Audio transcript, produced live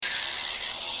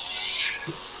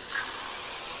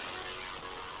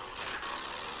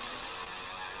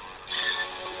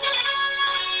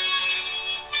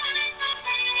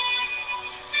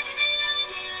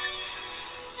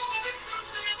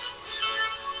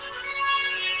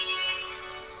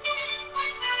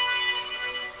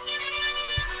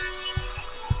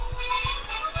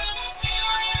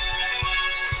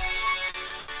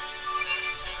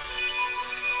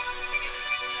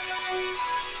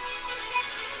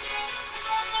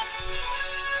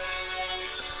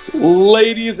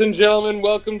Ladies and gentlemen,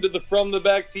 welcome to the From the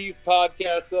Back Tees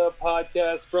podcast, the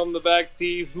podcast from the Back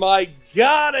Tees. My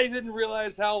God, I didn't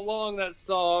realize how long that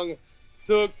song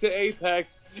took to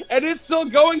Apex, and it's still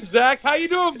going. Zach, how you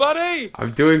doing, buddy?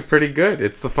 I'm doing pretty good.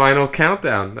 It's the final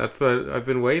countdown. That's what I've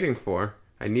been waiting for.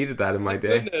 I needed that in My my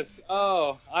day. goodness.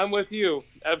 Oh, I'm with you.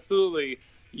 Absolutely.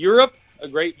 Europe, a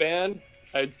great band.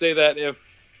 I'd say that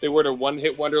if they were to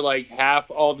one-hit wonder like half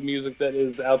all the music that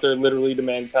is out there literally to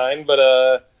mankind,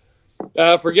 but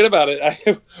forget about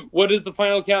it. What is the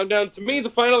final countdown? To me, the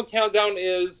final countdown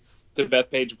is the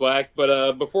Bethpage Black.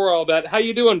 But before all that, how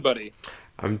you doing, buddy?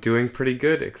 I'm doing pretty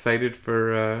good. Excited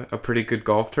for a pretty good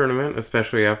golf tournament,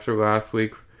 especially after last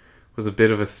week was a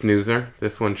bit of a snoozer.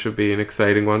 This one should be an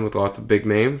exciting one with lots of big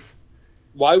names.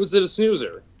 Why was it a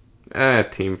snoozer?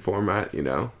 Team format, you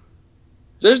know.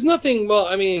 There's nothing. Well,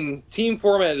 I mean, team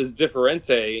format is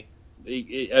differente.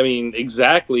 I mean,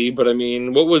 exactly. But I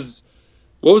mean, what was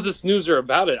a snoozer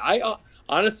about it? I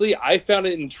honestly, I found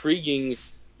it intriguing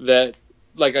that,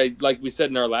 like we said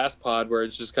in our last pod, where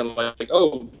it's just kind of like,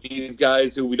 oh, these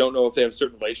guys who we don't know if they have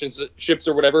certain relationships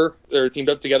or whatever, they're teamed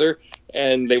up together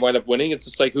and they wind up winning. It's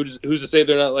just like who's to say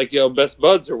they're not like best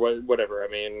buds or whatever. I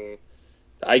mean,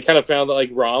 I kind of found that like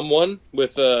Rom won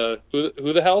with who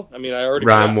the hell? I mean, I already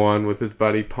Ram forgot. won with his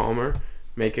buddy Palmer,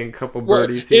 making a couple Where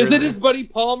birdies here is and it? there. His buddy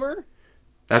Palmer?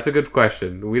 That's a good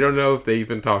question. We don't know if they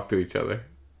even talk to each other.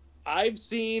 I've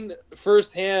seen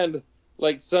firsthand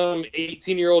like some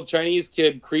 18-year-old Chinese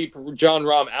kid creep John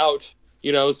Rahm out,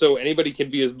 so anybody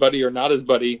can be his buddy or not his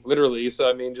buddy, literally. So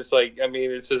I mean, it's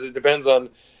just it depends on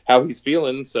how he's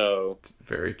feeling. So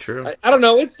Very true. I don't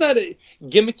know. It's not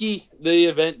gimmicky, the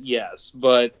event, yes,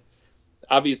 but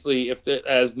obviously,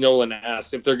 as Nolan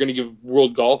asked, if they're going to give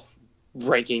World Golf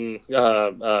ranking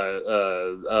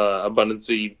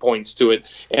abundancy points to it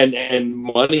and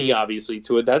money obviously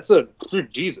to it, that's a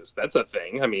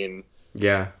thing. I mean,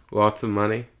 Yeah, lots of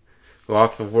money.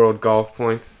 Lots of world golf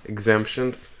points,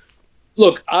 exemptions.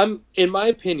 look, I'm in my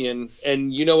opinion,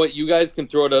 and you know what, you guys can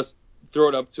throw it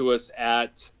up to us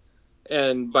at,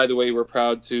 and by the way, we're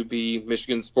proud to be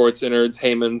Michigan Sports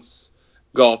Entertainment's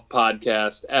golf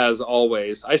podcast as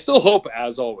always. I still hope,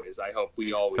 as always, I hope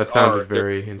we always That sounded are there.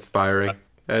 very inspiring.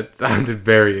 That sounded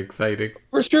very exciting.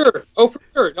 For sure. Oh, for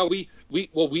sure. No, you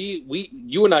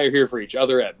and I are here for each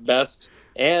other at best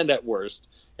and at worst.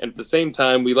 And at the same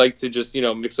time, we like to just,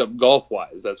 mix up golf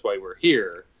wise. That's why we're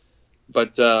here.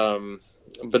 But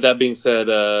that being said,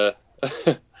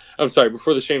 I'm sorry,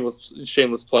 before the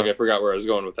shameless plug, I forgot where I was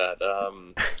going with that.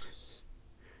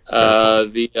 Fair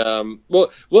point.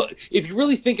 Well, if you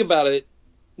really think about it,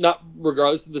 not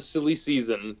regardless of the silly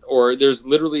season, or there's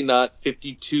literally not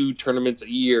 52 tournaments a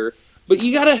year, but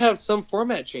you got to have some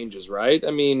format changes, right?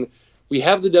 I mean, we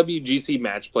have the WGC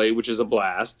match play, which is a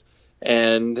blast,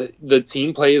 and the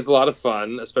team play is a lot of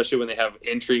fun, especially when they have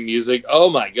entry music. Oh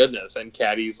my goodness! And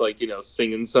caddies like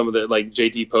singing some of the like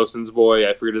JT Poston's boy.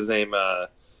 I forget his name.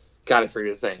 God, I forget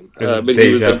his name. It was But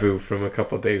he was deja the vu from a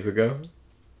couple days ago.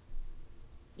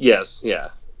 yes, yeah,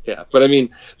 yeah. But I mean,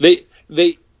 they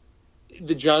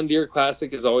the John Deere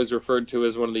Classic is always referred to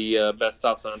as one of the best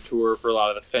stops on tour for a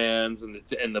lot of the fans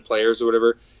and the players or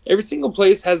whatever. Every single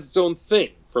place has its own thing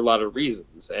for a lot of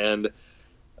reasons, and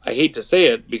I hate to say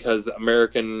it because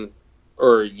American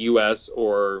or U.S.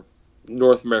 or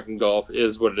North American golf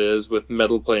is what it is with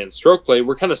medal play and stroke play.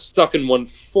 We're kind of stuck in one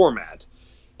format,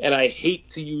 and I hate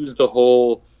to use the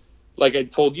whole, like I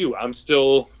told you, I'm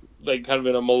still like kind of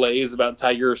in a malaise about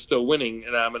Tiger still winning,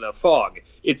 and I'm in a fog.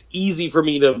 It's easy for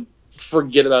me to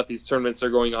forget about these tournaments that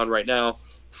are going on right now.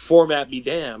 Format be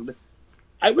damned.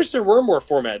 I wish there were more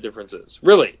format differences,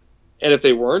 really. And if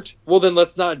they weren't, well, then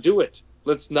let's not do it.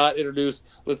 Let's not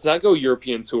go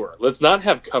European Tour. Let's not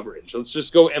have coverage. Let's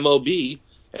just go MLB,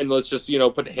 and let's just,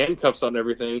 put handcuffs on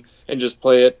everything and just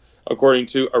play it according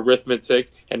to arithmetic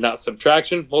and not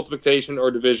subtraction, multiplication, or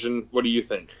division. What do you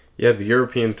think? Yeah, the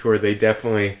European Tour, they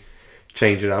definitely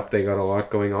change it up. They got a lot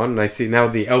going on. And I see now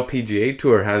the LPGA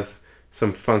Tour has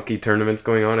some funky tournaments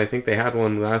going on. I think they had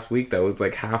one last week that was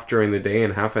like half during the day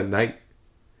and half at night.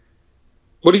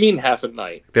 What do you mean half at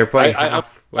night? They're playing I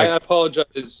half. I Like,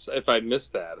 apologize if I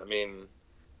missed that. I mean,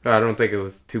 I don't think it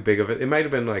was too big of it. It might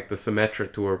have been like the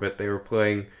Symetra Tour, but they were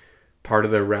playing part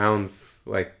of their rounds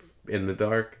like in the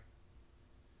dark.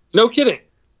 no kidding.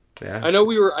 Yeah. I know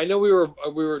we were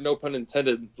no pun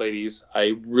intended, ladies.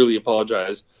 I really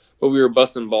apologize, but we were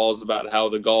busting balls about how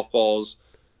the golf balls,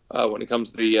 when it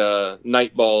comes to the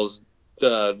night balls,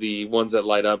 the ones that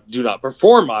light up do not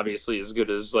perform obviously as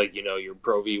good as like your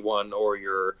Pro V1 or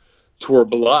your Tour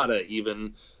Bellata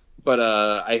even. but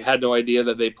I had no idea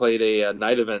that they played a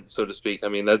night event, so to speak. I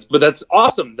mean, that's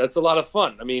awesome. That's a lot of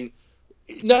fun. I mean,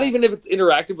 not even if it's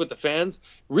interactive with the fans.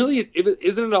 Really,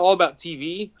 isn't it all about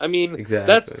TV? I mean, that's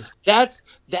Exactly. that's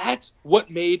that's what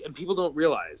made, and people don't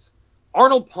realize,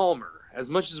 Arnold Palmer. As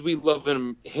much as we love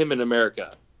him in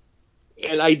America,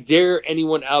 and I dare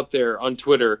anyone out there on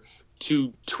Twitter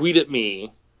to tweet at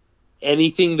me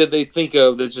anything that they think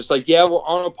of that's just like, yeah, well,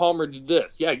 Arnold Palmer did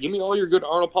this. Yeah, give me all your good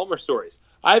Arnold Palmer stories.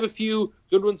 I have a few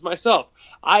good ones myself.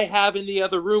 I have in the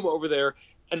other room over there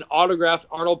an autographed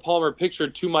Arnold Palmer picture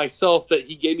to myself that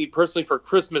he gave me personally for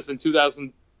Christmas in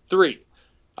 2003.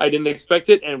 I didn't expect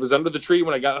it, and it was under the tree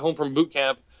when I got home from boot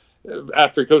camp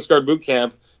after Coast Guard boot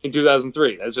camp in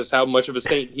 2003. That's just how much of a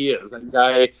saint he is. That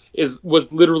guy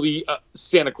was literally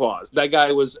Santa Claus. That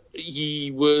guy was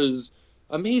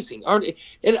amazing.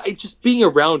 And just being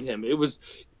around him,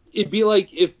 it'd be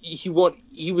like if he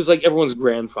was like everyone's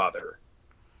grandfather.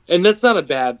 And that's not a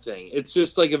bad thing. It's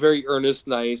just like a very earnest,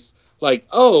 nice, like,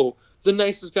 oh, the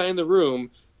nicest guy in the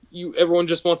room. Everyone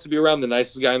just wants to be around the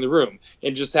nicest guy in the room,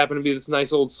 and just happened to be this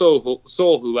nice old soul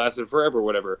who lasted forever,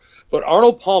 whatever. But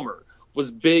Arnold Palmer was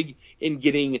big in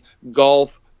getting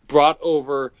golf brought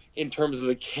over in terms of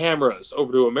the cameras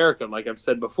over to America, like I've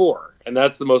said before, and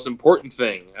that's the most important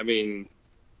thing. I mean,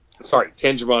 sorry,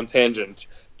 tangent on tangent.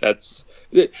 That's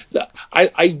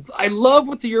I love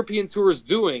what the European Tour is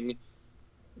doing,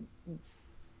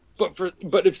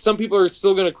 but if some people are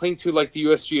still going to cling to, like the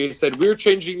USGA said, we're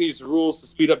changing these rules to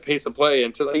speed up pace of play,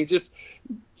 and to like just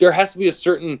there has to be a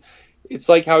certain. It's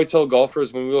like how I tell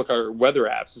golfers when we look at our weather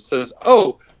apps. It says,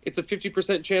 "Oh, it's a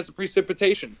 50% chance of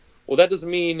precipitation." Well, that doesn't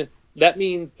mean that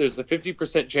means there's a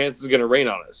 50% chance it's going to rain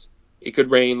on us. It could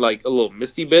rain like a little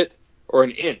misty bit or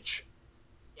an inch,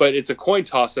 but it's a coin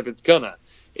toss if it's gonna.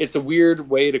 It's a weird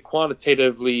way to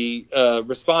quantitatively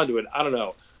respond to it. I don't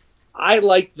know. I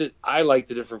like the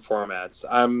different formats.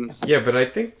 Yeah, but I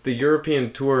think the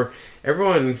European tour,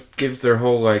 everyone gives their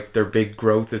whole like their big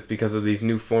growth is because of these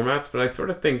new formats, but I sort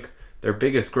of think their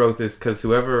biggest growth is because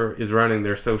whoever is running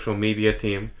their social media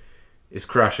team is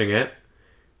crushing it.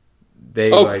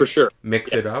 They oh, for like sure.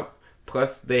 mix Yeah, it up.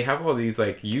 Plus, they have all these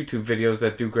like YouTube videos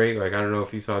that do great. Like I don't know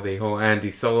if you saw the whole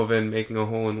Andy Sullivan making a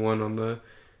hole in one on the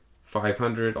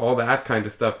 500, all that kind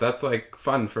of stuff. That's like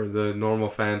fun for the normal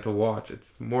fan to watch.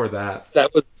 It's more that.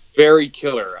 that was very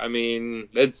killer. I mean,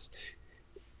 it's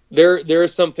there are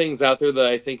some things out there that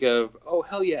I think of. Oh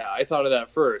hell yeah, I thought of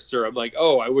that first, or I'm like,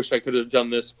 oh, I wish I could have done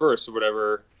this first, or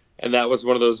whatever. And that was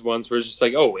one of those ones where it's just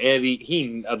like, oh, Andy,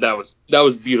 that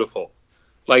was beautiful.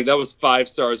 Like that was 5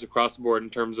 stars across the board in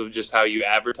terms of just how you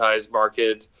advertise,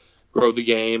 market, grow the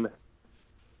game,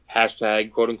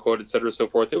 hashtag quote unquote, et cetera, so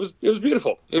forth. It was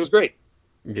beautiful. It was great.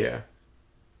 Yeah.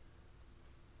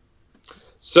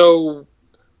 So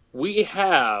we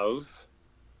have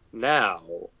now.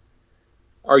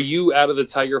 Are you out of the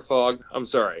tiger fog? I'm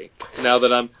sorry. Now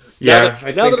that I'm now Yeah, that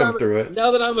I now think that I'm I'm through it. now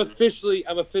that I'm officially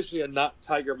a not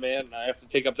tiger man, and I have to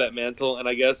take up that mantle. And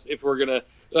I guess if we're gonna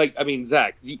like, I mean,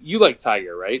 Zach, you like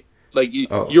Tiger, right? Like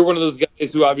Oh, you're one of those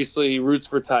guys who obviously roots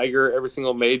for Tiger every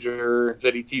single major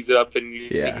that he tees it up, and you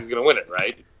think yeah. he's gonna win it,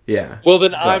 right? Yeah. Well,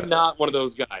 then Got I'm it. not one of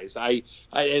those guys.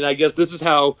 And I guess this is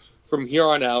how, from here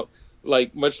on out,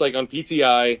 like much like on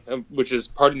PTI, which is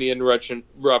Pardon the Interruption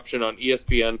on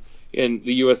ESPN in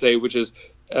the USA, which is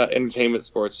Entertainment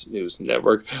Sports News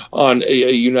Network on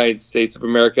United States of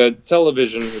America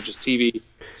television, which is TV.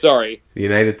 Sorry, The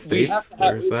United we have States? to have.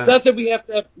 Where's It's that? not that we have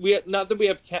to have. Not that we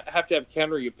have to have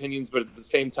countering opinions, but at the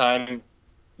same time,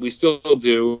 we still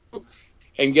do.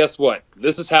 And guess what?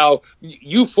 This is how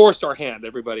you forced our hand,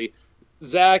 everybody.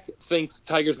 Zach thinks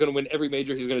Tiger's going to win every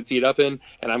major he's going to tee it up in,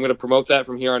 and I'm going to promote that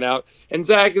from here on out. And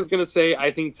Zach is going to say,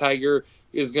 I think Tiger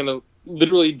is going to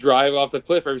literally drive off the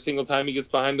cliff every single time he gets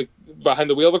behind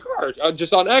the wheel of a car,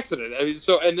 just on accident. I mean,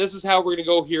 and this is how we're going to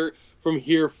go here from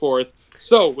here forth.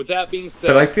 So, with that being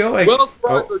But I said, feel like Wells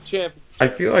Fargo I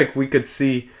Championship. feel like we could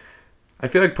see. I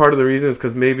feel like part of the reason is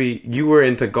because maybe you were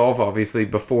into golf, obviously,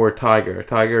 before Tiger.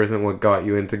 Tiger isn't what got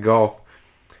you into golf.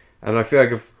 And I feel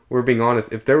like if we're being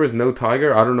honest, if there was no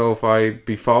Tiger, I don't know if I'd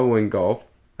be following golf.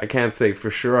 I can't say for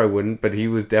sure I wouldn't, but he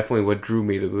was definitely what drew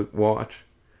me to watch.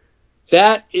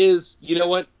 That is, you know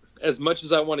what? As much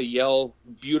as I want to yell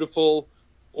beautiful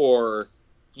or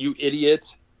you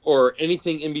idiot or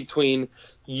anything in between,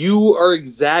 you are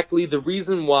exactly the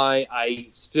reason why I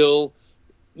still,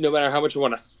 no matter how much I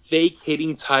want to fake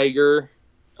hating Tiger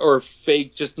or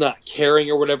fake just not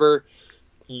caring or whatever,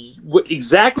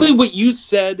 exactly what you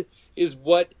said is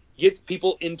what gets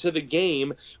people into the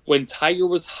game when Tiger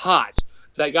was hot.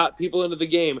 that got people into the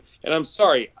game. And I'm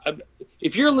sorry,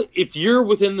 if you're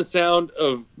within the sound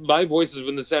of my voice is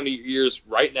within the sound of your ears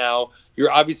right now,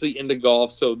 you're obviously into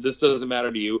golf, so this doesn't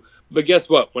matter to you. But guess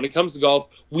what? When it comes to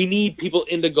golf, we need people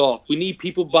into golf. We need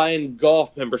people buying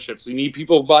golf memberships. We need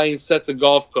people buying sets of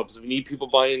golf clubs. We need people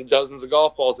buying dozens of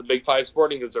golf balls at Big Five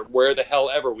Sporting Goods or where the hell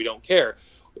ever. We don't care.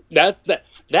 That's the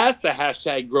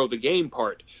hashtag grow the game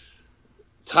part.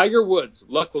 Tiger Woods,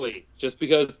 luckily, just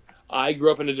because I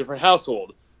grew up in a different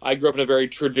household. I grew up in a very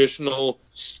traditional,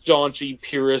 staunchy,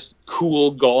 purist,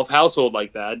 cool golf household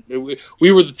like that.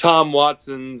 We were the Tom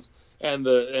Watsons and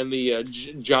the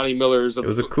Johnny Millers. It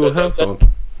was a cool household.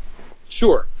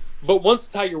 Sure. But once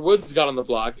Tiger Woods got on the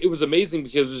block, it was amazing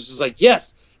because it was just like,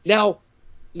 yes, now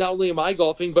not only am I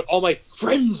golfing, but all my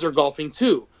friends are golfing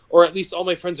too. Or at least all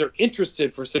my friends are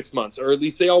interested for 6 months, or at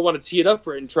least they all want to tee it up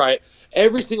for it and try it.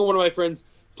 Every single one of my friends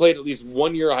played at least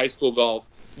 1 year of high school golf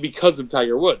because of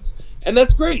Tiger Woods. And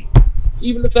that's great.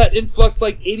 Even if that influx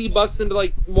like $80 into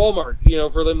like Walmart,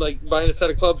 for them like buying a set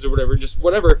of clubs or whatever, just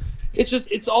whatever.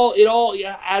 It all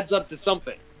adds up to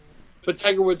something. But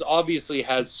Tiger Woods obviously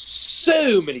has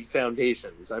so many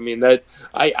foundations. I mean, that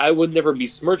I would never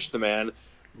besmirch the man,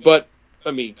 but I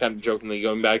mean, kind of jokingly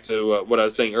going back to what I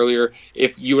was saying earlier,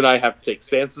 if you and I have to take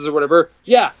stances or whatever,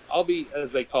 yeah, I'll be,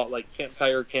 as they call it, like Camp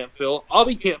Tiger, Camp Phil. I'll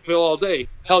be Camp Phil all day.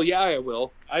 Hell yeah, I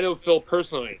will. I know Phil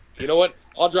personally. You know what?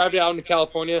 I'll drive down to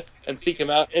California and seek him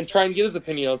out and try and get his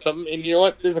opinion on something. And you know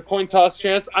what? There's a coin toss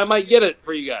chance I might get it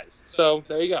for you guys. So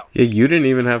there you go. Yeah, you didn't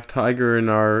even have Tiger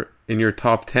in your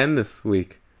top 10 this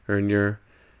week, or in your.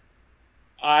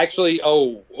 Actually,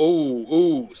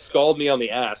 scald me on the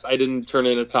ass. I didn't turn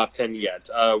in a top 10 yet.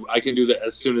 I can do that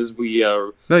as soon as we...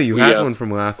 No, you had one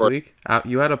from last week.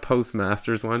 You had a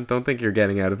post-Masters one. Don't think you're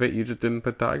getting out of it. You just didn't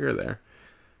put Tiger there.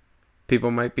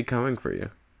 People might be coming for you.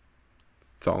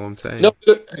 That's all I'm saying. No,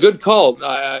 good call.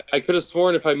 I could have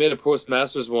sworn if I made a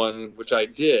post-Masters one, which I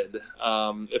did,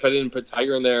 if I didn't put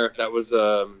Tiger in there, that was...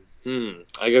 I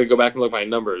got to go back and look at my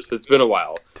numbers. It's been a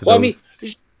while. I mean...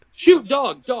 Shoot,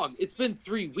 dog, it's been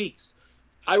 3 weeks.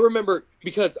 I remember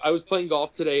because I was playing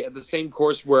golf today at the same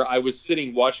course where I was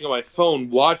sitting watching on my phone,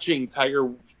 watching Tiger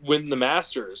win the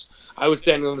Masters. I was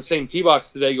standing on the same tee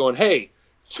box today going, hey,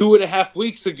 2.5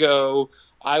 weeks ago,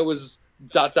 I was ...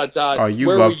 Oh, you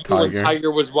where love were you Tiger. when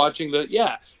Tiger was watching the...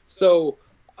 Yeah, so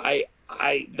I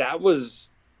that was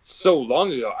so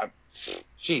long ago.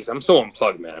 Jeez, I'm so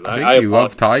unplugged, man. I think you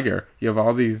love Tiger. You have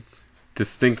all these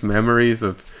distinct memories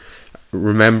of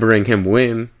remembering him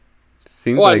win.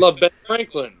 Seems I love Ben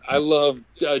Franklin. I love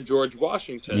George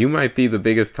Washington. You might be the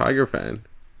biggest Tiger fan.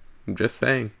 I'm just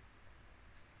saying.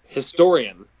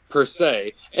 Historian, per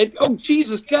se. And, oh,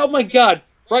 Jesus, oh my God.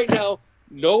 Right now,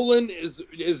 Nolan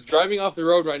is driving off the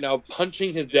road right now,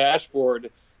 punching his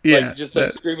dashboard. Yeah.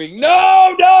 Screaming,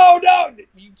 no!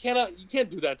 You can't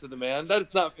do that to the man. That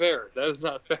is not fair.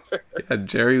 Yeah,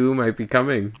 Jerry Wu might be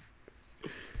coming.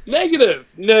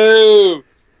 Negative. No.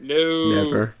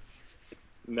 Never.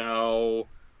 No.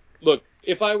 Look,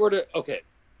 if I were to... Okay.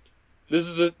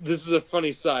 This is a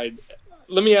funny side.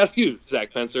 Let me ask you,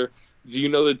 Zach Pencer. Do you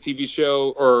know the TV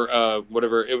show or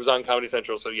whatever? It was on Comedy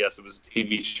Central, so yes, it was a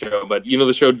TV show. But you know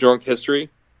the show Drunk History?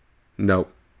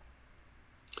 Nope.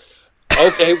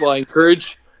 Okay, well, I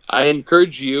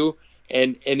encourage you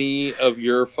and any of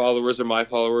your followers or my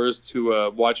followers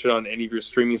to watch it on any of your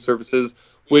streaming services,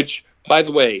 which, by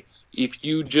the way... If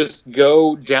you just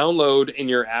go download in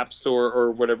your app store or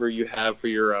whatever you have for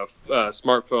your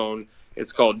smartphone,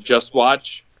 it's called Just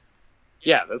Watch.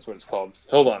 Yeah, that's what it's called.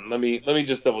 Hold on, let me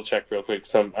just double check real quick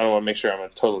because I don't want to make sure I'm a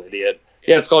total idiot.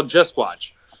 Yeah, it's called Just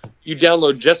Watch. You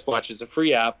download Just Watch. It's a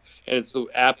free app, and it's the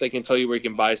app that can tell you where you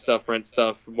can buy stuff, rent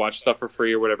stuff, watch stuff for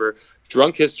free or whatever.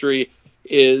 Drunk History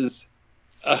is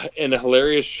a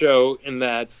hilarious show in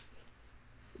that.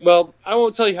 Well, I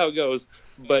won't tell you how it goes,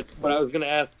 but what I was going to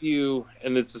ask you,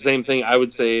 and it's the same thing I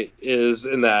would say, is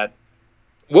in that,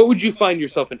 what would you find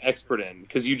yourself an expert in?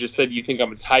 Because you just said you think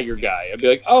I'm a Tiger guy. I'd be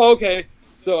like, oh, okay.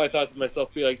 So I thought to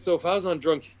myself, so if I was on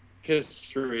Drunk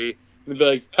History, I'd be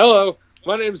like, hello,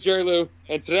 my name's Jerry Lou,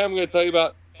 and today I'm going to tell you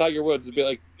about Tiger Woods. It'd be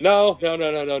like, no.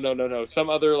 Some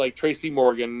other, like, Tracy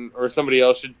Morgan or somebody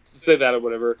else should say that or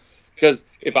whatever. Because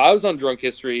if I was on Drunk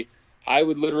History... I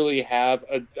would literally have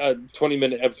a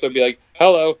 20-minute episode be like,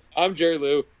 hello, I'm Jerry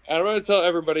Lou, and I'm going to tell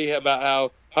everybody about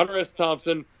how Hunter S.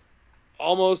 Thompson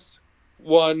almost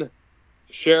won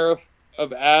Sheriff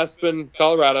of Aspen,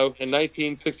 Colorado in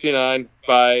 1969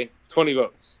 by 20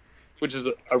 votes, which is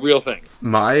a real thing.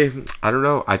 I don't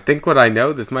know. I think what I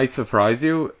know, this might surprise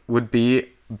you, would be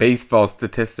baseball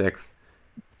statistics.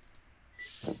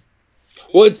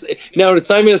 Well, it's not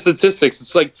even statistics.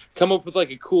 It's like come up with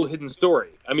like a cool hidden story.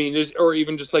 I mean, or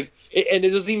even just like, and it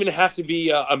doesn't even have to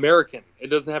be American. It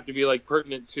doesn't have to be like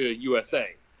pertinent to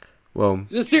USA. Well,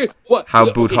 Serious. What? how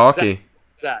about Okay, hockey?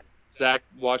 Zach,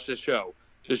 watch the show.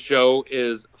 The show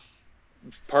is,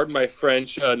 pardon my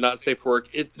French, not safe for work.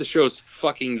 The show is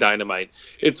fucking dynamite.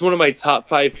 It's one of my top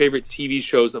 5 favorite TV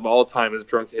shows of all time. Is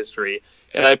Drunk History,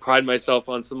 and I pride myself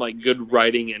on some like good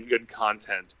writing and good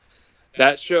content.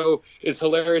 That show is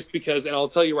hilarious because, and I'll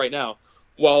tell you right now,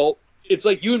 well, it's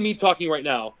like you and me talking right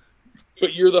now,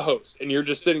 but you're the host and you're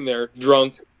just sitting there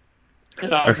drunk,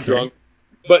 and I'm Okay. drunk,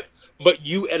 but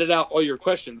you edit out all your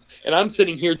questions, and I'm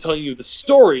sitting here telling you the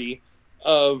story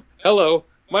of, hello,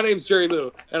 my name's Jerry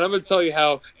Lou, and I'm going to tell you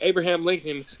how Abraham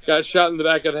Lincoln got shot in the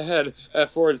back of the head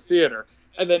at Ford's Theater.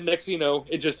 And then next thing you know,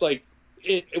 it just like,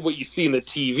 what you see in the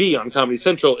TV on Comedy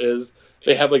Central is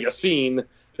they have like a scene.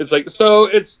 It's like, so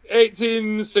it's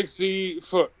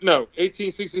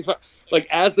 1865. Like,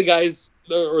 as the guys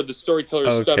or the storyteller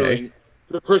is Okay. stuttering,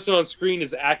 the person on screen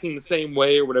is acting the same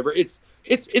way or whatever. It's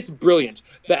brilliant.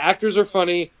 The actors are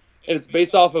funny, and it's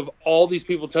based off of all these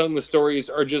people telling the stories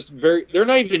are just they're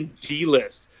not even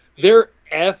D-list. They're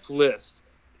F-list.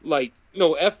 Like,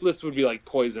 no, F-list would be like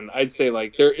Poison. I'd say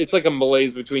like it's like a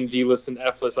malaise between D-list and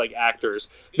F-list like actors.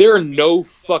 There are no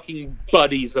fucking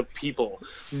buddies of people.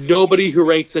 Nobody who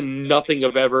ranks in nothing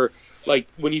of ever. Like,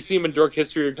 when you see him in Drunk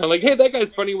History, you're kind of like, hey, that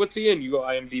guy's funny. What's he in? You go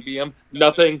IMDb him.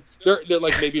 Nothing. They're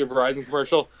like maybe a Verizon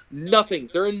commercial. Nothing.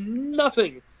 They're in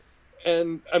nothing.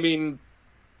 And I mean,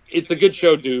 it's a good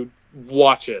show, dude.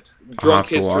 Watch it. I'll Drunk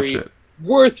have to watch History, it.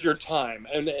 worth your time.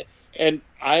 And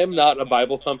I am not a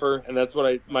Bible thumper, and that's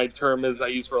what my term is I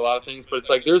use for a lot of things. But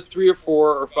it's like there's 3 or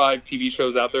 4 or 5 TV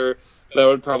shows out there that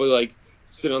would probably like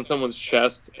sit on someone's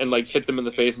chest and like hit them in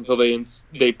the face until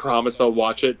they promise they'll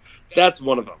watch it. That's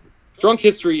one of them. Drunk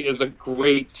History is a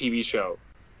great TV show.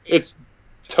 It's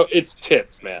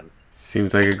tits, man.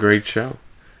 Seems like a great show.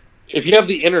 If you have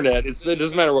the internet, it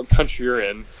doesn't matter what country you're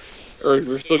in, or if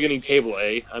you're still getting cable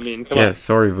A. I mean, come Yeah, on.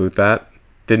 sorry about that.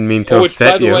 Didn't mean to Oh, which by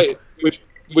upset the you. way,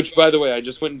 by the way, I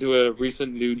just went into a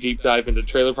recent new deep dive into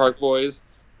Trailer Park Boys.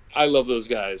 I love those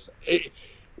guys.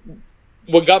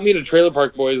 What got me into Trailer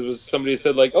Park Boys was somebody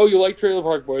said like, "Oh, you like Trailer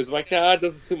Park Boys?" I'm like, "Nah, it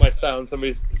doesn't suit my style." And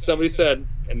somebody said,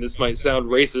 and this might sound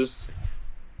racist,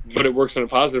 but it works in a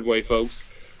positive way, folks.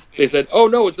 They said, "Oh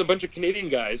no, it's a bunch of Canadian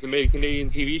guys that made a Canadian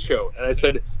TV show." And I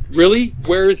said, "Really?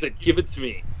 Where is it? Give it to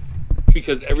me."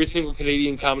 Because every single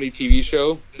Canadian comedy TV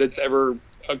show that's ever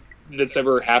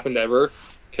happened ever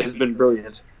has been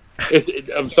brilliant.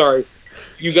 I'm sorry.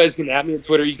 You guys can at me on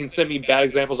Twitter. You can send me bad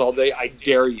examples all day. I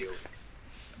dare you.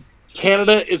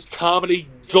 Canada is comedy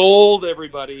gold,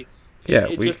 everybody. Yeah,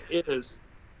 It just is.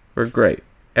 we're great.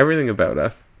 Everything about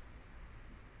us.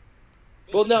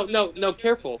 Well, no,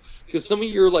 careful. Because some of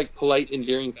your like polite,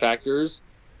 endearing factors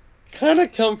kind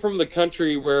of come from the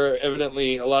country where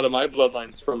evidently a lot of my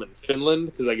bloodline's from in Finland,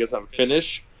 because I guess I'm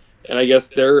Finnish, and I guess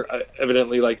they're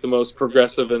evidently like the most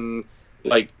progressive and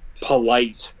like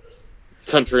polite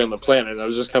country on the planet. And I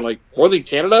was just kind of like, more than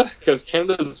Canada? Because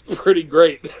Canada's pretty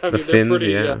great. I The mean, they're Finns,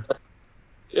 pretty, yeah.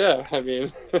 yeah, I mean.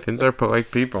 Finns are polite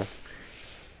people.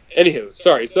 Anywho,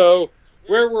 sorry. So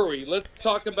where were we? Let's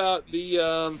talk about the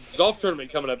golf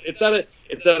tournament coming up. It's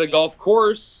at a golf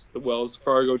course. The Wells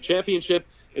Fargo Championship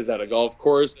is at a golf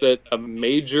course that a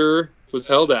major was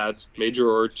held at. Major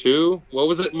or 2? What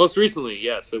was it most recently?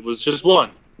 Yes, it was just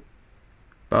 1.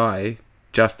 By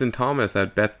Justin Thomas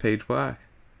at Bethpage Black.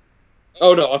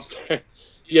 Oh no, I'm sorry.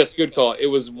 Yes, good call. It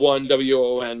was 1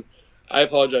 WON. I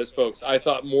apologize, folks. I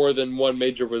thought more than 1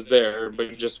 major was there,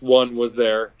 but just 1 was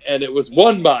there, and it was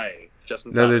won by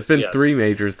Justin No, Thomas. there's been Yes. 3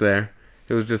 majors there.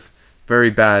 It was just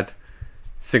very bad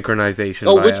synchronization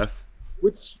Oh, by us.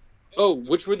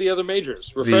 which were the other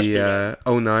majors? Refresh me, man.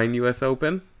 The 09 US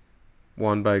Open,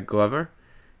 won by Glover,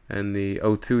 and the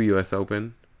 02 US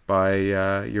Open by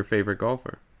your favorite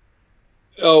golfer.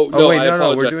 Oh Oh no, wait, I no,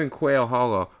 apologize. we're doing Quail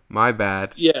Hollow. My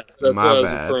bad. Yes, that's My what I was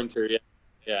bad. referring to. Yeah,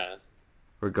 yeah.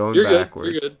 We're going You're good.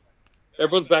 backwards. You're good.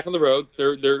 Everyone's back on the road.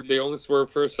 They only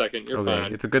swerve for a second. You're Okay,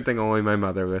 fine. it's a good thing only my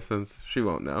mother listens. She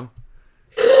won't know.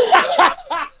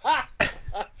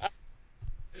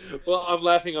 Well, I'm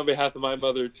laughing on behalf of my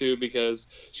mother too because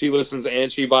she listens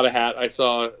and she bought a hat.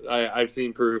 I've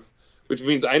seen proof, which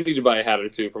means I need to buy a hat or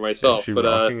 2 for Is myself. she But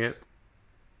rocking it?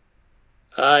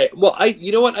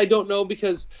 you know what? I don't know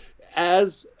because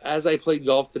as I played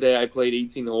golf today, I played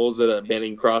 18 holes at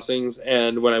Banning Crossings,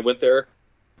 and when I went there,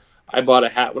 I bought a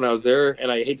hat when I was there, and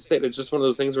I hate to say it, it's just one of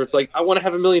those things where it's like I want to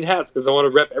have a million hats because I want to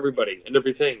rep everybody and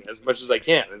everything as much as I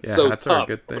can. It's Yeah, so hats are a tough.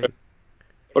 good thing.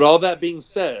 But all that being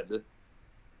said,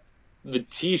 the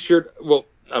T-shirt. Well,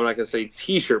 I'm not gonna say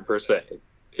T-shirt per se.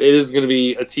 It is gonna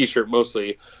be a T-shirt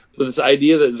mostly. But this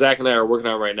idea that Zach and I are working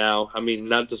on right now. I mean,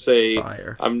 not to say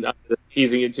Fire. I'm not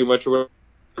teasing it too much or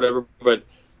whatever, but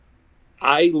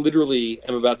I literally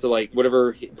am about to like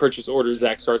whatever purchase order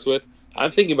Zach starts with.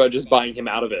 I'm thinking about just buying him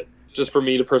out of it, just for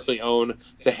me to personally own,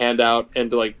 to hand out, and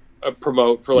to like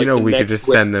promote for You like know, the we could next just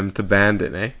wave. send them to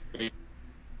Bandit, eh?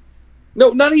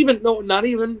 No, not even. No, not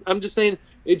even. I'm just saying.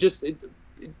 It just.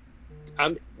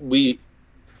 We.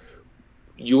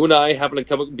 You and I happen to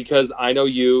come because I know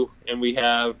you, and we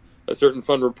have a certain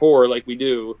fun rapport, like we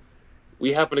do.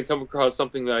 We happen to come across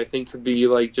something that I think could be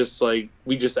like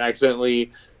we just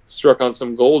accidentally struck on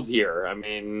some gold here. I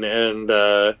mean,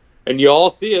 and you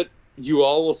all see it. You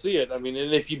all will see it. I mean,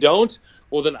 and if you don't,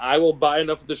 well, then I will buy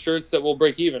enough of the shirts that will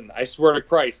break even. I swear to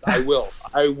Christ, I will.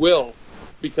 I will,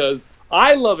 because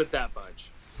I love it that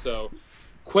much. So,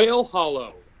 Quail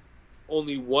Hollow,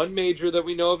 only one major that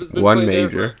we know of has been One played there.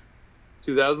 major.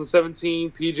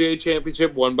 2017 PGA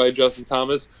Championship won by Justin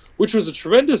Thomas, which was a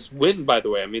tremendous win, by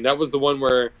the way. I mean, that was the one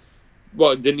where,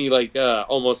 well, didn't he like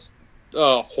almost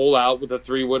hole out with a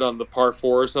 3-wood on the par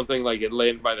 4 or something? Like it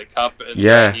landed by the cup, and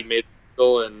Yeah, he made the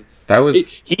goal. And that was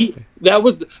he that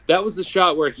was the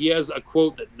shot where he has a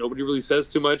quote that nobody really says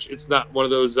too much. It's not one of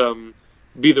those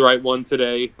be the right one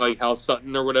today, like Hal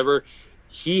Sutton or whatever.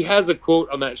 He has a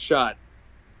quote on that shot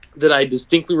that I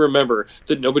distinctly remember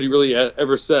that nobody really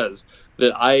ever says,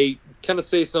 that I kind of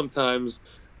say sometimes,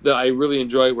 that I really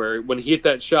enjoy, where when he hit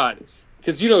that shot,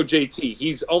 because JT,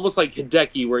 he's almost like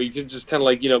Hideki, where he just kind of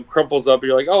like crumples up and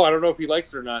you're like, oh, I don't know if he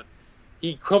likes it or not.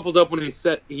 He crumpled up when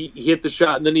he hit the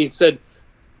shot, and then he said,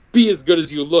 be as good as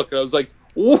you look. And I was like,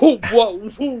 whoa, what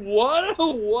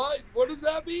does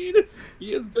that mean?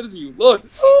 Be as good as you look.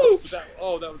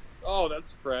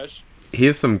 That's fresh. he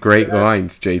has some great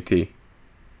lines, JT.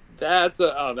 That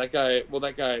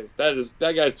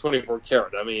guy's 24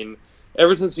 karat. I mean,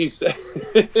 ever since he said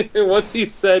once he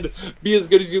said be as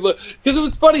good as you look, because it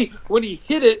was funny when he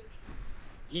hit it,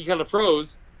 he kind of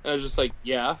froze, and I was just like,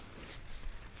 yeah.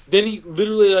 Then he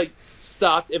literally like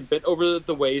stopped and bent over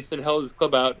the waist and held his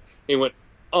club out, and he went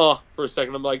for a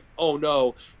second. I'm like, oh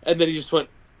no, and then he just went,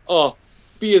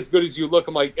 be as good as you look.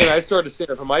 I'm like, and I started to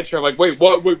stand up from my chair. I'm like, wait,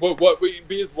 what,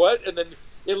 be as what? And then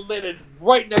it landed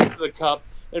right next to the cup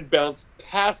and bounced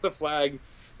past the flag,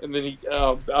 and then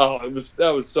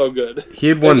that was so good. He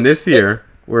had one this year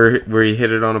where he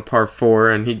hit it on a par 4,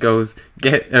 and he goes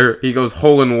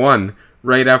hole in one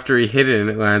right after he hit it, and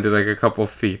it landed like a couple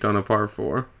feet on a par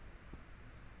 4.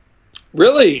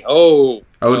 Really? Oh,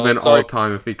 I would have been sorry. all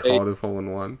time if he called his hole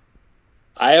in one.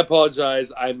 I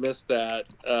apologize. I missed that.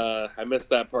 I missed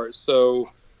that part. So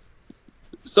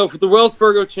for the Wells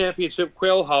Fargo Championship,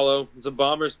 Quail Hollow, it's a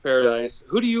bomber's paradise.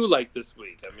 Who do you like this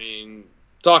week? I mean,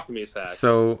 talk to me, Zach.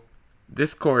 So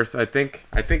this course, I think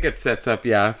it sets up,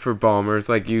 for bombers,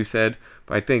 like you said.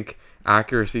 But I think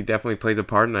accuracy definitely plays a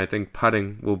part, and I think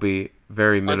putting will be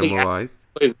very minimalized.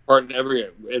 Plays a part in every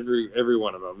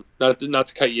one of them. Not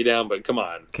to cut you down, but come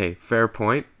on. Okay, fair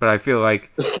point. But I feel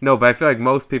like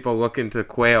most people look into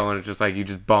Quail, and it's just like you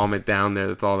just bomb it down there.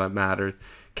 That's all that matters.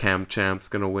 Cam Champ's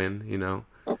gonna win,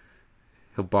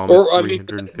 He'll bomb it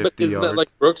 350 but isn't yards. that like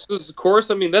Brooks'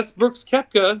 course? I mean, that's Brooks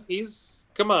Koepka.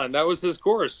 Come on, that was his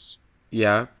course.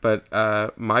 Yeah, but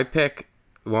my pick.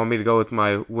 Want me to go with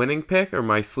my winning pick or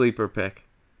my sleeper pick?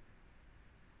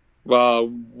 Well,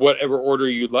 whatever order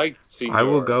you'd like, Senior. I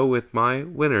will go with my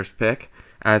winner's pick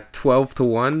at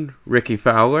 12-1. Ricky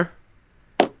Fowler.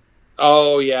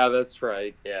 Oh yeah, that's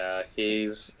right. Yeah,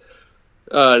 he's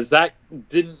Zach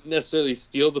didn't necessarily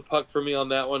steal the puck from me on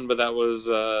that one, but that was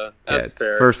that's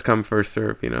fair. First come, first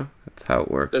serve. That's how it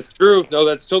works. That's true. No,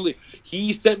 that's totally.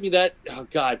 He sent me that. Oh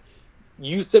God,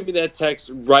 you sent me that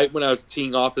text right when I was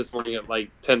teeing off this morning at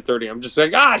like 10:30. I'm just like,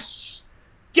 God.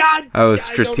 I was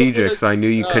strategic, so I knew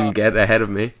you couldn't get ahead of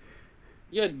me.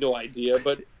 You had no idea,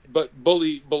 but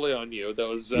bully on you. That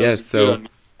was so good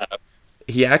on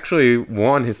he actually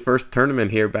won his first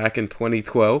tournament here back in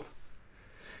 2012.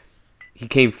 He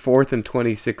came 4th in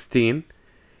 2016.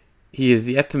 He is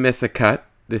yet to miss a cut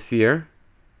this year.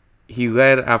 He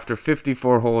led after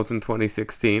 54 holes in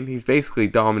 2016. He's basically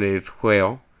dominated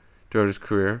Quail throughout his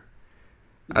career.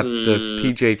 At the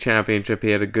PGA Championship,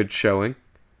 he had a good showing.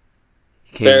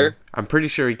 Fair. I'm pretty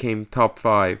sure he came top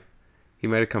 5. He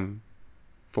might have come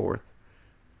 4th,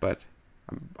 but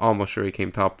I'm almost sure he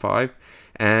came top 5.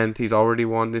 And he's already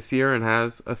won this year and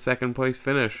has a second place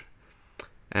finish.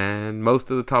 And most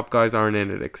of the top guys aren't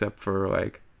in it, except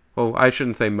for I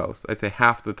shouldn't say most. I'd say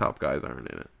half the top guys aren't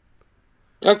in it.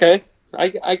 Okay,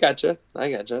 I gotcha.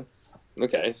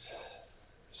 Okay,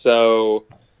 so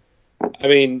I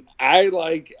mean,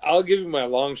 I'll give you my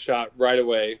long shot right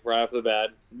away, right off the bat.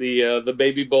 The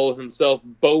baby bull himself,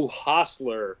 Bo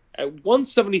Hostler, at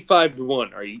 175 to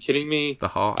 1. Are you kidding me? The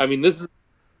I mean, Hoss.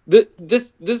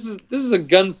 this is a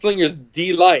gunslinger's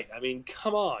delight. I mean,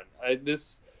 come on.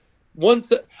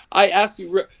 Once I ask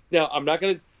you now, I'm not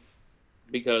gonna,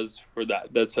 because for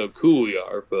that's how cool we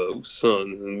are, folks.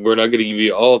 And we're not gonna give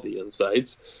you all the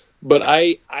insights, but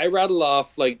I rattle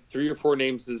off like 3 or 4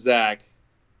 names to Zach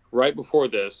right before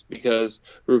this because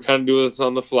we were kind of doing this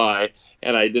on the fly,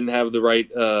 and I didn't have the right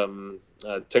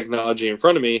technology in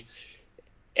front of me,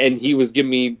 and he was giving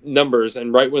me numbers.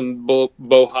 And right when Bo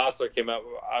Hostler came out,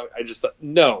 I just thought,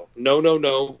 no, no, no,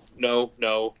 no, no,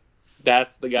 no,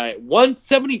 that's the guy at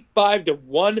 175 to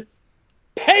 1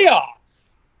 payoff.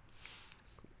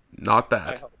 Not I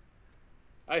bad. hope.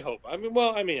 I hope. I mean,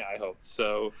 well, I mean, I hope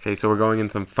so. Okay, so we're going in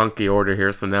some funky order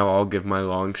here. So now I'll give my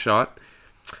long shot.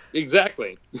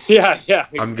 Exactly. Yeah, yeah,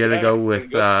 I'm gonna go exactly.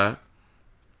 with Go. Wait,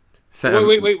 Sam,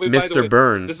 wait, wait, wait. By the Mr. way, this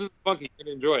Burns. is funky. You're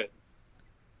gonna enjoy it.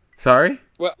 Sorry,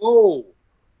 Well, oh,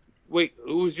 wait,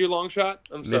 who's your long shot?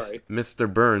 I'm Miss sorry.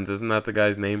 Mr. Burns. Isn't that the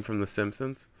guy's name from The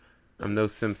Simpsons? I'm no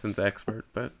Simpsons expert,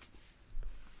 but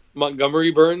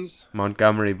Montgomery Burns.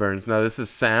 Montgomery Burns. Now this is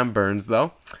Sam Burns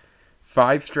though.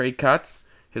 5 straight cuts.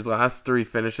 His last 3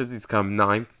 finishes, he's come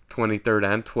ninth, 23rd,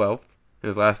 and 12th.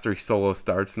 His last 3 solo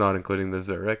starts, not including the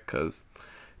Zurich, because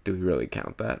do we really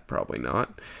count that? Probably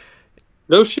not.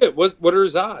 No shit. What are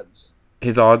his odds?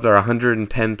 His odds are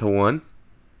 110 to 1.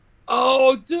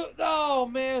 Oh, dude. Oh,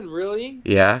 man. Really?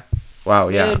 Yeah. Wow,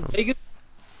 yeah. Man, Vegas,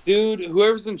 dude.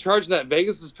 Whoever's in charge of that,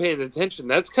 Vegas is paying attention.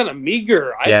 That's kind of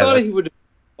meager. I Yeah, thought he that's. would.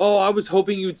 Oh, I was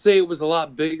hoping you would say it was a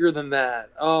lot bigger than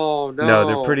that. Oh No,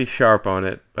 they're no. pretty sharp on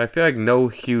it. But I feel like no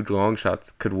huge long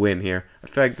shots could win here. I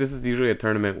feel like this is usually a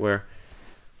tournament where,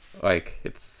 like,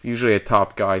 it's usually a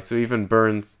top guy. So even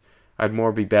Burns, I'd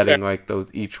more be Yeah. betting, like,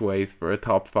 those each ways for a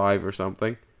top 5 or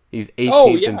something. He's Oh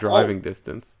 18th in yeah. Oh, driving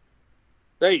distance.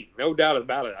 hey, no doubt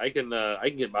about it. I can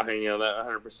get behind you on that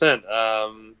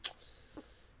 100%.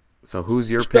 So who's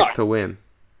your pick to Shucks. win?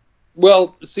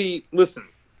 Well, see, listen.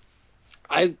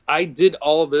 I did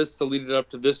all of this to lead it up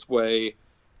to this way,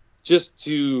 just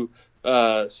to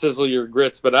sizzle your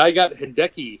grits. But I got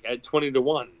Hideki at 20 to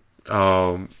 1.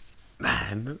 Oh,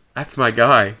 man. That's my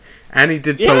guy. And he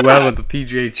did so well Yeah, at the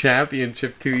PGA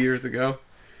Championship 2 years ago.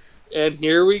 and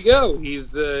here we go.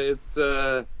 He's it's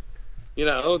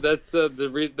that's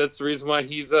the reason why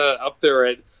he's up there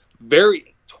at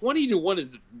very 20 to 1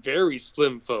 is very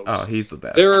slim, Oh, folks. he's the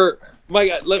best. There are my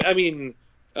God. I mean,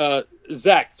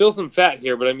 Zach, fill some fat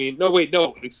here, but I mean, no, wait,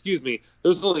 no, excuse me.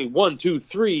 There's only one, two,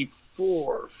 three,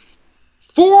 four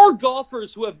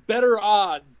golfers who have better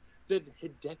odds than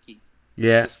Hideki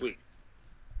Yeah. this week,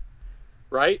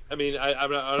 right? I mean,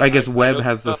 I guess I Webb know.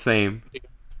 has the same.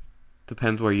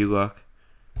 Depends where you look.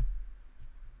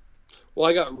 Well,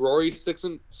 I got Rory 6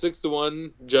 to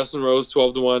 1, Justin Rose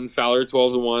 12 to 1, Fowler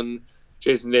 12 to 1,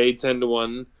 Jason Day 10 to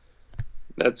 1.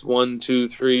 That's 1, 2,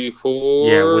 3, Yeah,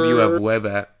 what do you have 4, Webb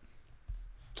at?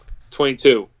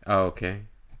 22. Oh, okay.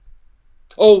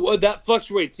 Oh, that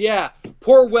fluctuates. Yeah,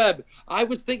 poor Webb. I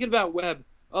was thinking about Webb.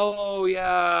 Oh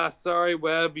yeah, sorry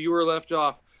Webb, you were left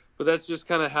off. But that's just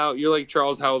kind of how you're like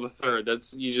Charles Howell III.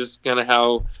 That's you just kind of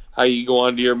how you go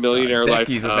on to your millionaire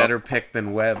Decky's a lifestyle. better pick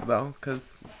than Webb, though,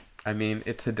 because, I mean,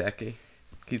 it's Hideki.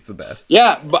 He's the best.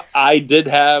 Yeah, but I did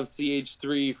have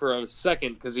CH3 for a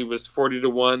second because he was 40 to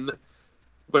 1.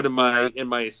 But in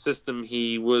my system,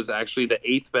 he was actually the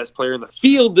 8th best player in the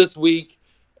field this week,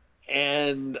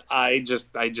 and I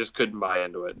just couldn't buy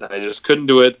into it. I just couldn't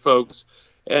do it, folks.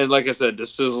 And like I said, to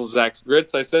sizzle Zach's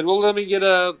grits, I said, well, give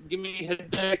me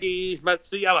Hideki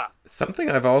Matsuyama. Something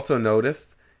I've also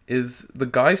noticed is the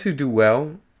guys who do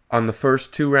well on the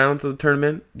first 2 rounds of the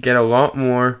tournament get a lot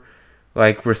more,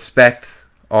 like, respect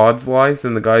odds-wise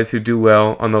than the guys who do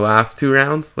well on the last 2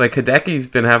 rounds. Like, Hideki's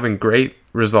been having great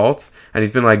results, and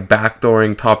he's been, like,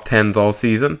 backdooring top 10s all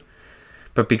season.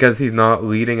 But because he's not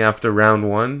leading after round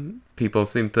 1, people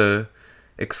seem to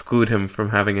exclude him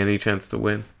from having any chance to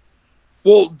win.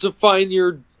 Well,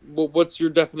 what's your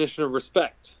definition of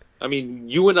respect? I mean,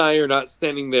 you and I are not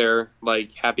standing there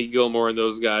like Happy Gilmore and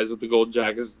those guys with the gold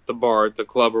jackets at the bar at the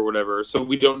club or whatever. So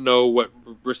we don't know what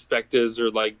respect is, or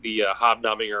like the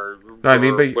hobnobbing No, I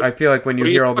mean, or but what. I feel like when What you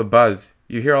do you? hear all the buzz,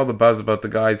 you hear all the buzz about the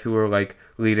guys who are, like,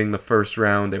 leading the first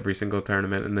round every single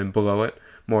tournament and then blow it,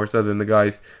 more so than the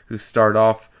guys who start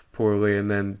off poorly and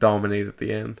then dominate at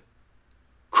the end.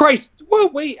 Christ! Well,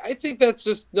 wait. I think that's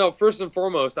just no. First and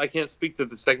foremost, I can't speak to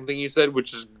the second thing you said,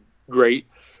 which is great.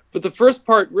 But the first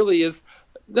part really is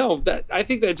No, that I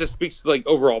think that just speaks to like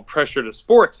overall pressure to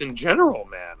sports in general,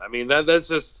 man. I mean that's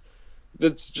just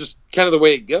kind of the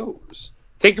way it goes.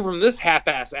 Take it from this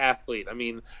half-ass athlete. I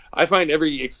mean, I find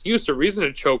every excuse or reason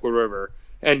to choke or whatever.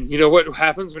 And you know what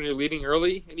happens when you're leading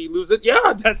early and you lose it?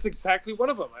 Yeah, that's exactly one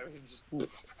of them. I mean, just,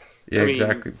 Yeah, I mean,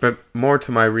 exactly. But more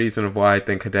to my reason of why I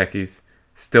think Hideki's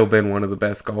still been one of the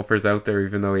best golfers out there,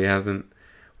 even though he hasn't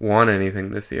won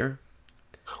anything this year.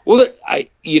 well,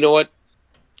 you know what?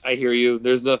 I hear you.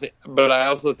 There's nothing, but I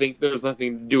also think there's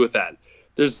nothing to do with that.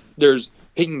 There's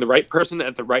picking the right person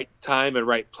at the right time and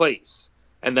right place,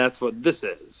 and that's what this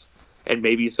is. And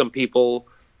maybe some people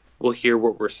will hear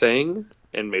what we're saying,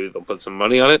 and maybe they'll put some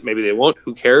money on it. Maybe they won't.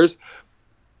 Who cares?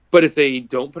 But if they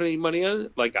don't put any money on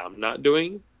it, like I'm not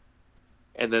doing,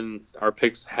 and then our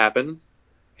picks happen,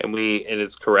 and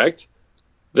it's correct,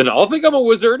 then I'll think I'm a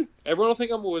wizard. Everyone will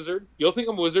think I'm a wizard. You'll think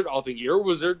I'm a wizard. I'll think you're a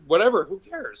wizard. Whatever. Who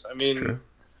cares? I It's mean, true.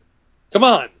 come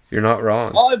on. You're not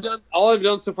wrong. All I've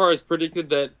done so far is predicted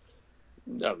that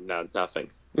no, nothing.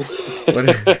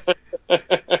 What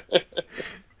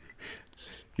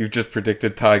you've just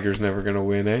predicted Tiger's never gonna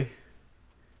win, eh?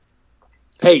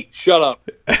 Hey, shut up.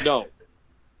 No,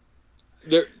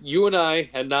 you and I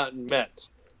had not met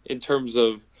in terms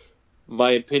of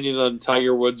my opinion on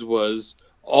Tiger Woods was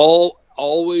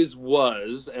always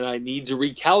was, and I need to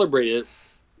recalibrate it.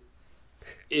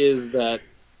 Is that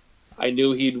I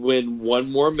knew he'd win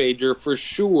one more major for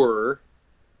sure,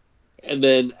 and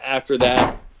then after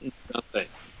that, nothing.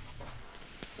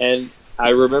 And I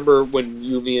remember when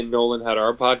you, me, and Nolan had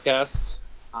our podcast,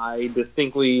 I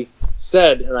distinctly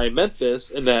said, and I meant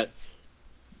this, in that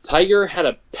Tiger had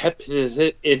a pep in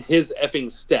his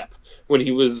effing step when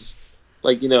he was,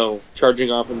 like, charging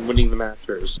off and winning the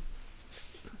Masters.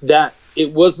 That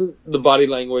it wasn't the body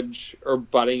language or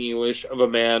body English of a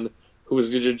man who was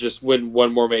going to just win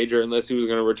one more major unless he was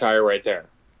going to retire right there.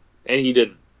 And he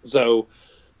didn't. So,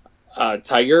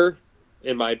 Tiger,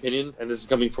 in my opinion, and this is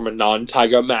coming from a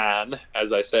non-Tiger man,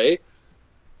 as I say,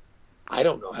 I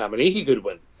don't know how many he could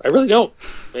win. I really don't.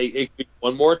 It could be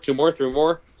one more, two more, three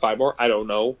more, five more. I don't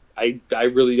know. I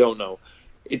really don't know.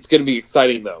 It's going to be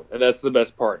exciting though, and that's the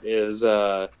best part. Is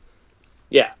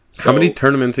yeah. How many So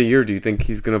tournaments a year do you think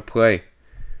he's gonna play?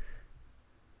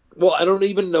 well, I don't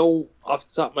even know off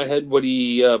the top of my head what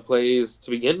he plays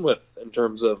to begin with in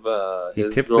terms of He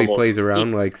his typically normal plays routine.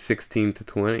 around like 16 to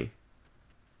 20.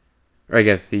 Or I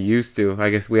guess he used to. I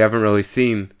guess we haven't really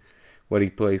seen what he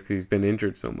plays because he's been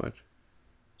injured so much.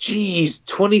 Jeez,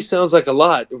 20 sounds like a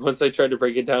lot. Once I tried to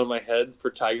break it down in my head for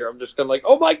Tiger, I'm just kind of like,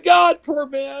 oh my god, poor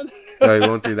man. No, he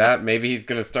won't do that. Maybe he's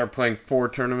gonna start playing 4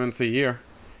 tournaments a year.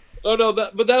 Oh no,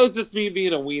 that was just me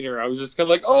being a wiener. I was just kind of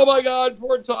like, oh my god,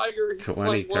 poor Tiger. He's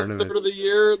 20 playing 1/3 tournaments. of the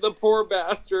year. The poor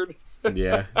bastard.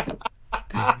 Yeah.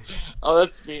 Oh,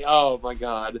 that's me. Oh my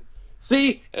god.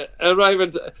 See, I'm not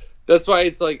even. That's why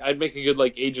it's like I'd make a good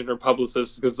like agent or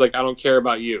publicist because like I don't care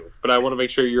about you, but I want to make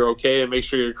sure you're okay and make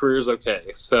sure your career's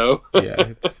okay. So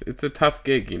Yeah, it's a tough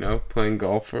gig, playing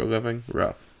golf for a living.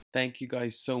 Rough. Thank you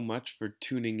guys so much for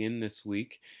tuning in this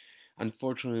week.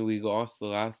 Unfortunately, we lost the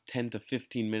last 10 to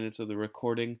 15 minutes of the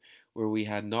recording where we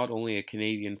had not only a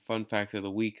Canadian fun fact of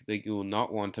the week that you will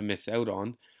not want to miss out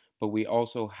on, but we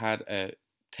also had a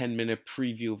 10-minute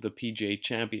preview of the PGA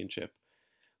Championship.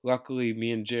 Luckily,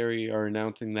 me and Jerry are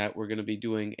announcing that we're going to be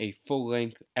doing a full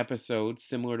length episode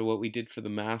similar to what we did for the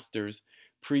Masters,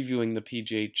 previewing the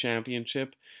PGA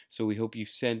Championship. So we hope you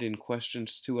send in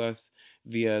questions to us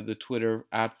via the Twitter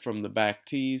at From the Back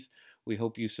Tees. We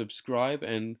hope you subscribe,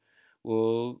 and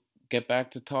we'll get back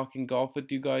to talking golf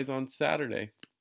with you guys on Saturday.